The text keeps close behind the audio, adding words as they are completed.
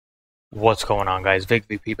What's going on, guys?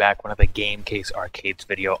 VicVP back, one of the Game Case Arcades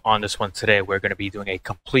video. On this one today, we're going to be doing a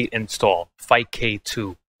complete install, Fightcade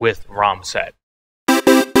 2 with ROM set. So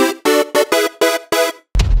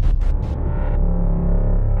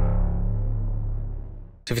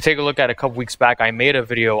if you take a look at a couple weeks back, I made a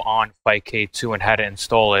video on Fightcade 2 and how to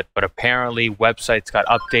install it, but apparently websites got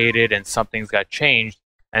updated and some things got changed,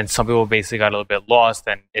 and some people basically got a little bit lost,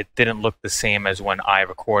 and it didn't look the same as when I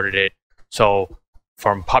recorded it. So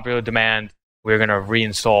from popular demand, we're going to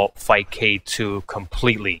reinstall Fightcade 2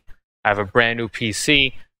 completely. I have a brand new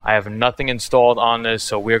PC. I have nothing installed on this,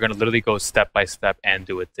 so we're going to literally go step by step and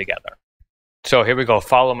do it together. So here we go.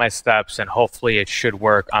 Follow my steps, and hopefully it should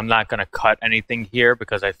work. I'm not going to cut anything here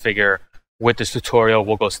because I figure with this tutorial,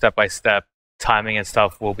 we'll go step by step. Timing and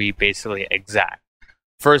stuff will be basically exact.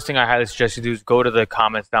 First thing I highly suggest you do is go to the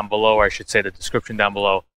comments down below, or I should say the description down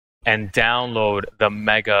below, and download the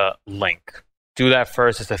Mega link. Do that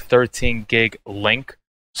first. It's a 13 gig link,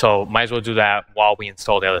 so might as well do that while we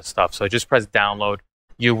install the other stuff. So just press download.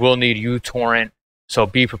 You will need uTorrent, so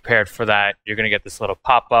be prepared for that. You're going to get this little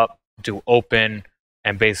pop-up, do open,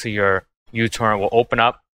 and basically your uTorrent will open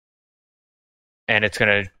up, and it's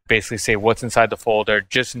going to basically say what's inside the folder.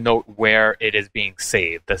 Just note where it is being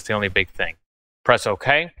saved. That's the only big thing. Press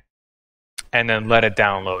OK, and then let it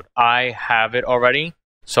download. I have it already,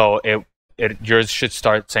 so yours should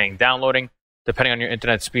start saying downloading. Depending on your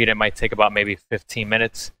internet speed, it might take about maybe 15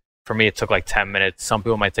 minutes. For me, it took like 10 minutes. Some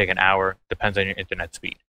people might take an hour. Depends on your internet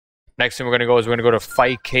speed. Next thing we're going to go is we're going to go to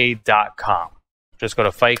Fightcade.com. Just go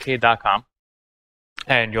to Fightcade.com,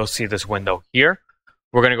 and you'll see this window here.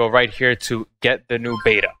 We're going to go right here to get the new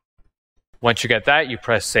beta. Once you get that, you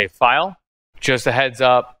press Save File. Just a heads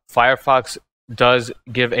up, Firefox does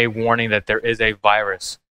give a warning that there is a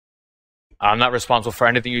virus. I'm not responsible for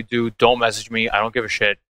anything you do. Don't message me. I don't give a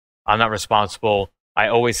shit. I'm not responsible. I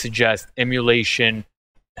always suggest emulation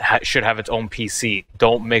should have its own PC.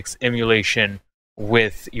 Don't mix emulation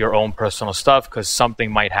with your own personal stuff because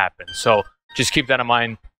something might happen. So just keep that in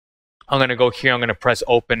mind. I'm going to go here. I'm going to press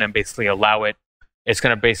open and basically allow it. It's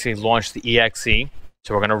going to basically launch the exe.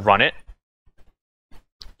 So we're going to run it.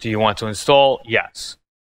 Do you want to install? Yes.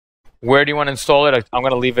 Where do you want to install it? I'm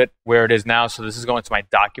going to leave it where it is now. So this is going to my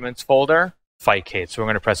documents folder, Fightcade. So we're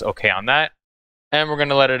going to press OK on that. And we're going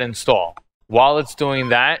to let it install. While it's doing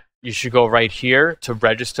that, you should go right here to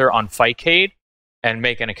register on Fightcade and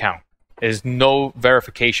make an account. There's no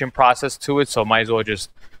verification process to it, so might as well just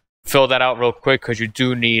fill that out real quick because you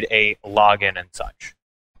do need a login and such.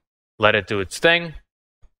 Let it do its thing.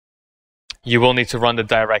 You will need to run the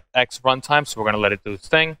DirectX runtime, so we're going to let it do its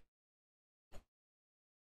thing.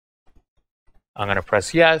 I'm going to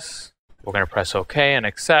press yes. We're going to press OK and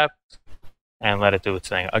accept. And let it do its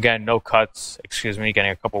thing. Again, no cuts. Excuse me,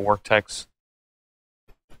 getting a couple work texts.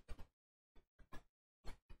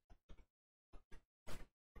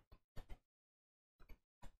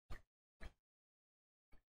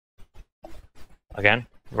 Again,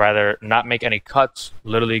 rather not make any cuts.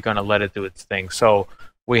 Literally going to let it do its thing. So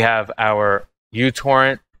we have our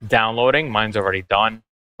uTorrent downloading. Mine's already done.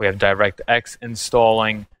 We have DirectX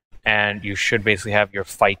installing. And you should basically have your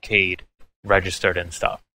Fightcade registered and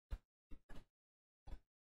stuff.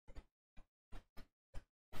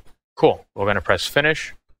 Cool. We're going to press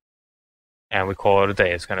finish, and we call it a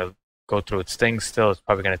day. It's going to go through its thing still. It's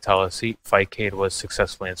probably going to tell us, see, Fightcade was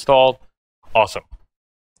successfully installed. Awesome.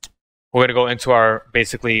 We're going to go into our,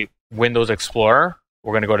 basically, Windows Explorer.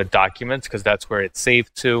 We're going to go to Documents, because that's where it's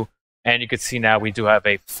saved to. And you can see now we do have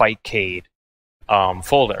a Fightcade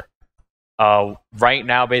folder. Right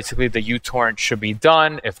now, basically, the uTorrent should be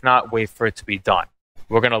done. If not, wait for it to be done.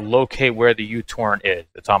 We're going to locate where the uTorrent is.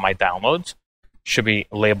 It's on my downloads. Should be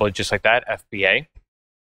labeled just like that, FBA.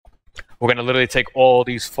 We're going to literally take all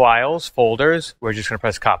these files, folders. We're just going to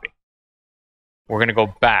press copy. We're going to go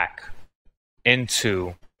back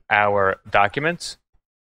into our documents,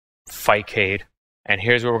 Fightcade, and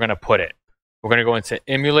here's where we're going to put it. We're going to go into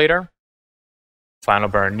Emulator, Final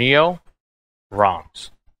Burn Neo, ROMs.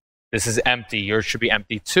 This is empty. Yours should be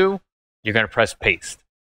empty too. You're going to press paste.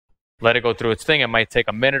 Let it go through its thing. It might take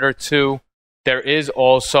a minute or two. There is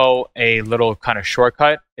also a little kind of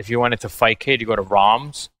shortcut. If you went into Fightcade, you go to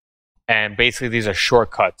ROMs, and basically these are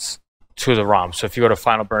shortcuts to the ROM. So if you go to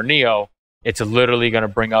Final Burn Neo, it's literally going to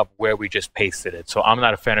bring up where we just pasted it. So I'm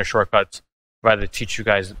not a fan of shortcuts. Rather teach you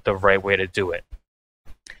guys the right way to do it.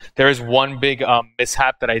 There is one big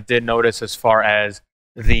mishap that I did notice as far as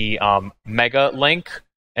the Mega link,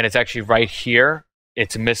 and it's actually right here.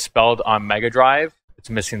 It's misspelled on Mega Drive.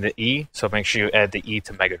 It's missing the E, so make sure you add the E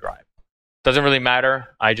to Mega Drive. Doesn't really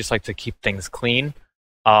matter. I just like to keep things clean.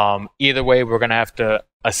 Either way, we're going to have to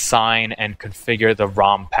assign and configure the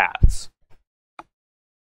ROM paths.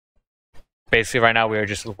 Basically, right now we are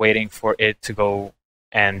just waiting for it to go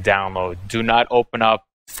and download. Do not open up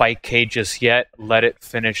Fightcade just yet. Let it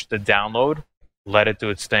finish the download. Let it do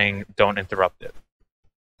its thing. Don't interrupt it.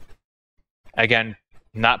 Again,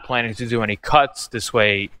 not planning to do any cuts. This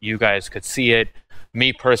way you guys could see it.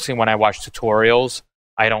 Me personally, when I watch tutorials,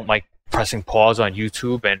 I don't like pressing pause on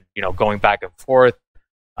YouTube and going back and forth.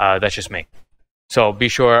 That's just me. So be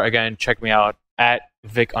sure, again, check me out at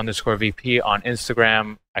Vic_VP on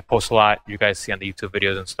Instagram. I post a lot. You guys see on the YouTube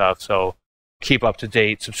videos and stuff. So keep up to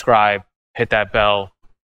date. Subscribe. Hit that bell.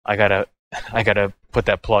 I gotta put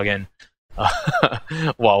that plug in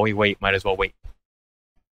while we wait. Might as well wait.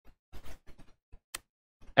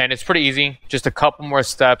 And it's pretty easy. Just a couple more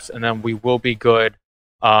steps, and then we will be good.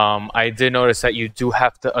 I did notice that you do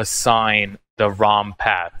have to assign the ROM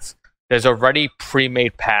paths. There's already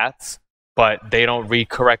pre-made paths, but they don't read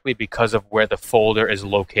correctly because of where the folder is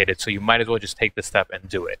located. So you might as well just take the step and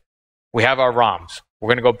do it. We have our ROMs. We're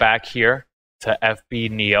going to go back here to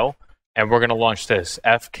FB Neo, and we're going to launch this,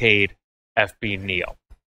 Fightcade FB Neo.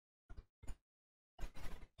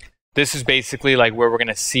 This is basically like where we're going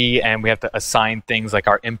to see, and we have to assign things like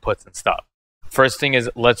our inputs and stuff. First thing is,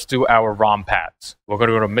 let's do our ROM paths. We're going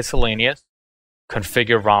to go to miscellaneous,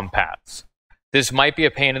 configure ROM paths. This might be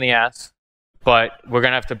a pain in the ass, but we're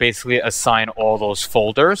going to have to basically assign all those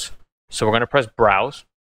folders. So we're going to press browse.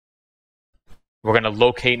 We're going to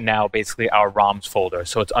locate now basically our ROMs folder.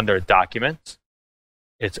 So it's under documents.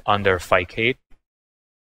 It's under Fightcade,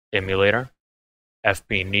 emulator,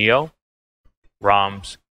 FB Neo,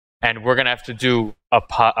 ROMs. And we're going to have to do a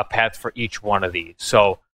path for each one of these.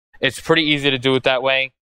 So it's pretty easy to do it that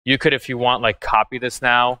way. You could, if you want, like copy this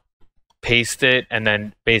now, paste it, and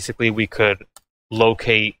then basically we could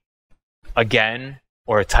locate again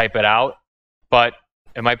or type it out. But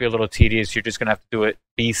it might be a little tedious. You're just going to have to do it.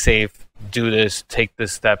 Be safe. Do this. Take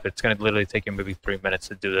this step. It's going to literally take you maybe 3 minutes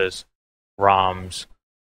to do this. ROMs.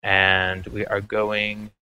 And we are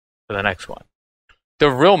going to the next one. The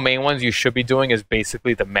real main ones you should be doing is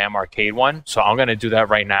basically the MAM Arcade one. So I'm going to do that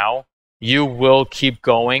right now. You will keep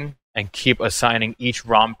going and keep assigning each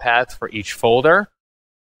ROM path for each folder.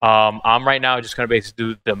 I'm right now just going to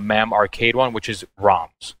basically do the MAM Arcade one, which is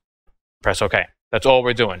ROMs. Press OK. That's all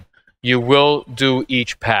we're doing. You will do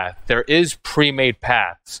each path. There is pre-made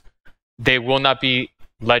paths. They will not be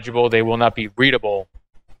legible. They will not be readable.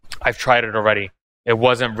 I've tried it already. It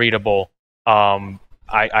wasn't readable. I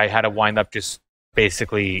had to wind up just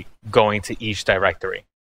basically going to each directory.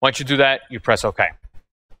 Once you do that, you press OK.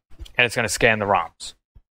 And it's going to scan the ROMs.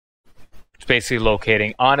 It's basically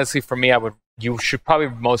locating. Honestly, for me, you should probably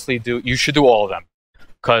mostly do, you should do all of them.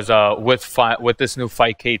 Because with this new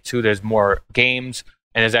Fightcade 2, there's more games,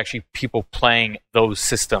 and there's actually people playing those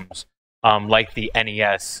systems, like the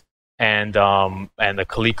NES and the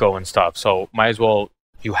Coleco and stuff. So might as well,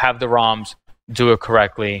 you have the ROMs, do it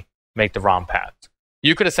correctly, make the ROM paths.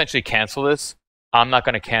 You could essentially cancel this. I'm not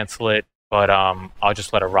going to cancel it, but I'll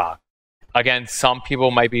just let it rock. Again, some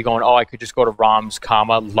people might be going, oh, I could just go to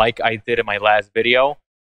ROMs, like I did in my last video.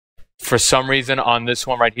 For some reason on this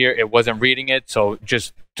one right here, it wasn't reading it, so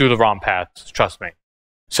just do the ROM paths, trust me.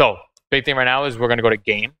 So, big thing right now is we're going to go to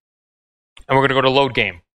game, and we're going to go to load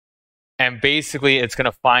game. And basically, it's going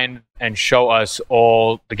to find and show us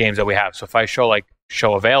all the games that we have. So if I show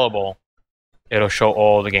show available, it'll show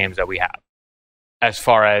all the games that we have as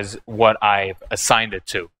far as what I've assigned it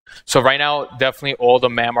to. So right now, definitely all the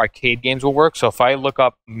MAM Arcade games will work. So if I look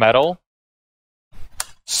up Metal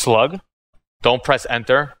Slug, don't press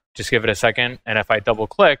enter. Just give it a second, and if I double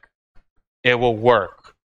click, it will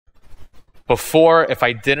work. Before, if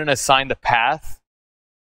I didn't assign the path,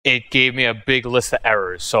 it gave me a big list of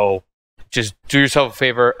errors. So just do yourself a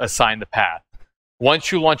favor, assign the path.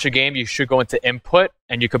 Once you launch a game, you should go into input,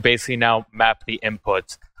 and you could basically now map the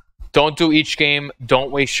inputs. Don't do each game.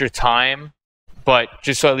 Don't waste your time. But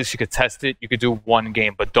just so at least you could test it, you could do one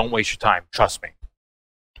game, but don't waste your time. Trust me.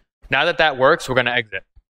 Now that that works, we're going to exit.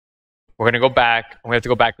 We're going to go back. We have to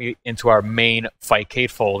go back into our main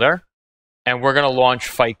Fightcade folder, and we're going to launch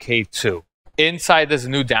Fightcade 2. Inside this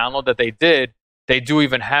new download that they did, they do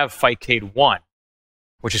even have Fightcade 1,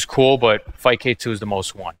 which is cool, but Fightcade 2 is the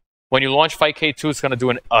most one. When you launch Fightcade 2, it's going to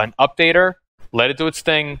do an updater, let it do its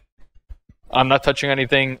thing. I'm not touching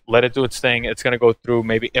anything. Let it do its thing. It's going to go through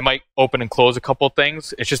maybe, it might open and close a couple of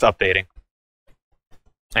things. It's just updating.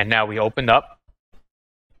 And now we opened up.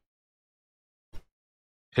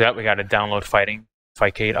 See that? We got a download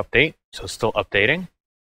Fightcade update. So it's still updating.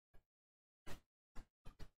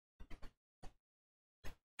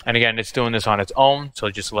 And again, it's doing this on its own. So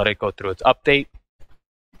just let it go through its update.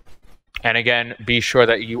 And again, be sure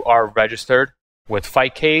that you are registered with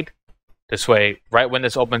Fightcade. This way, right when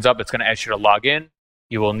this opens up, it's going to ask you to log in.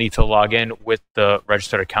 You will need to log in with the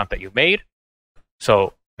registered account that you made.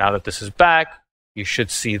 So now that this is back, you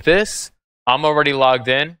should see this. I'm already logged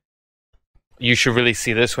in. You should really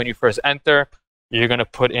see this when you first enter. You're going to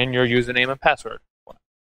put in your username and password.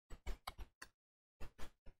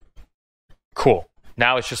 Cool.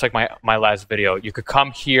 Now it's just like my last video. You could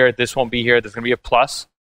come here. This won't be here. There's going to be a plus.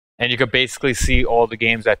 And you could basically see all the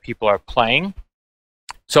games that people are playing.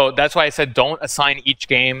 So that's why I said don't assign each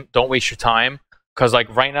game. Don't waste your time. Because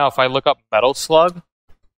like right now, if I look up Metal Slug,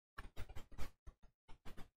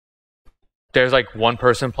 there's like one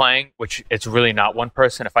person playing, which it's really not one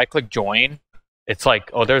person. If I click join, it's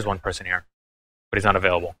like, oh, there's one person here, but he's not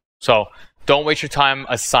available. So don't waste your time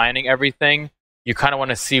assigning everything. You kind of want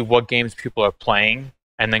to see what games people are playing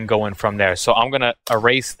and then go in from there. So I'm going to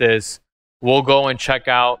erase this. We'll go and check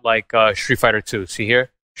out like Street Fighter 2. See here?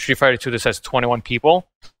 Street Fighter 2, this has 21 people.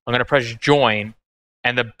 I'm going to press join.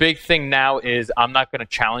 And the big thing now is I'm not going to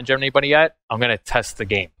challenge anybody yet. I'm going to test the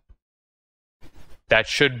game. That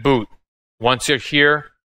should boot. Once you're here,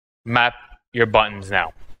 map your buttons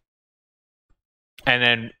now. And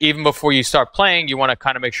then even before you start playing, you want to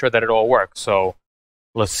kind of make sure that it all works. So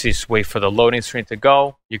let's just wait for the loading screen to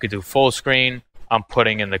go. You could do full screen. I'm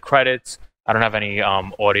putting in the credits. I don't have any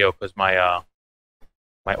audio because my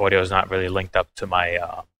audio is not really linked up to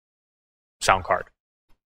my sound card.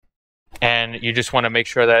 And you just want to make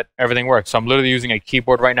sure that everything works. So I'm literally using a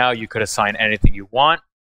keyboard right now. You could assign anything you want.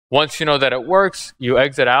 Once you know that it works, you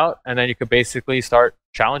exit out, and then you could basically start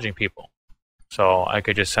challenging people. So I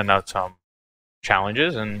could just send out some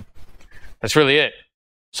challenges, and that's really it.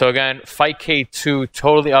 So again, Fightcade 2,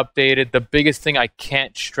 totally updated. The biggest thing, I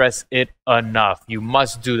can't stress it enough. You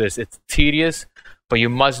must do this. It's tedious, but you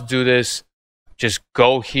must do this. Just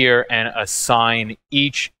go here and assign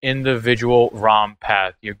each individual ROM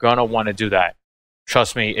path. You're going to want to do that.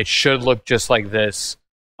 Trust me, it should look just like this.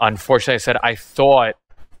 Unfortunately, I thought,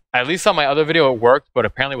 at least on my other video, it worked, but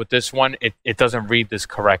apparently with this one, it doesn't read this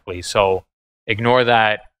correctly. So ignore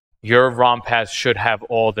that. Your ROM path should have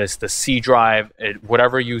all this, the C drive,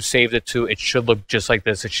 whatever you saved it to, it should look just like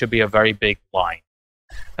this. It should be a very big line.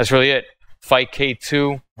 That's really it. Fightcade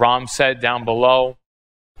 2, ROM set down below.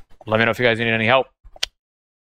 Let me know if you guys need any help.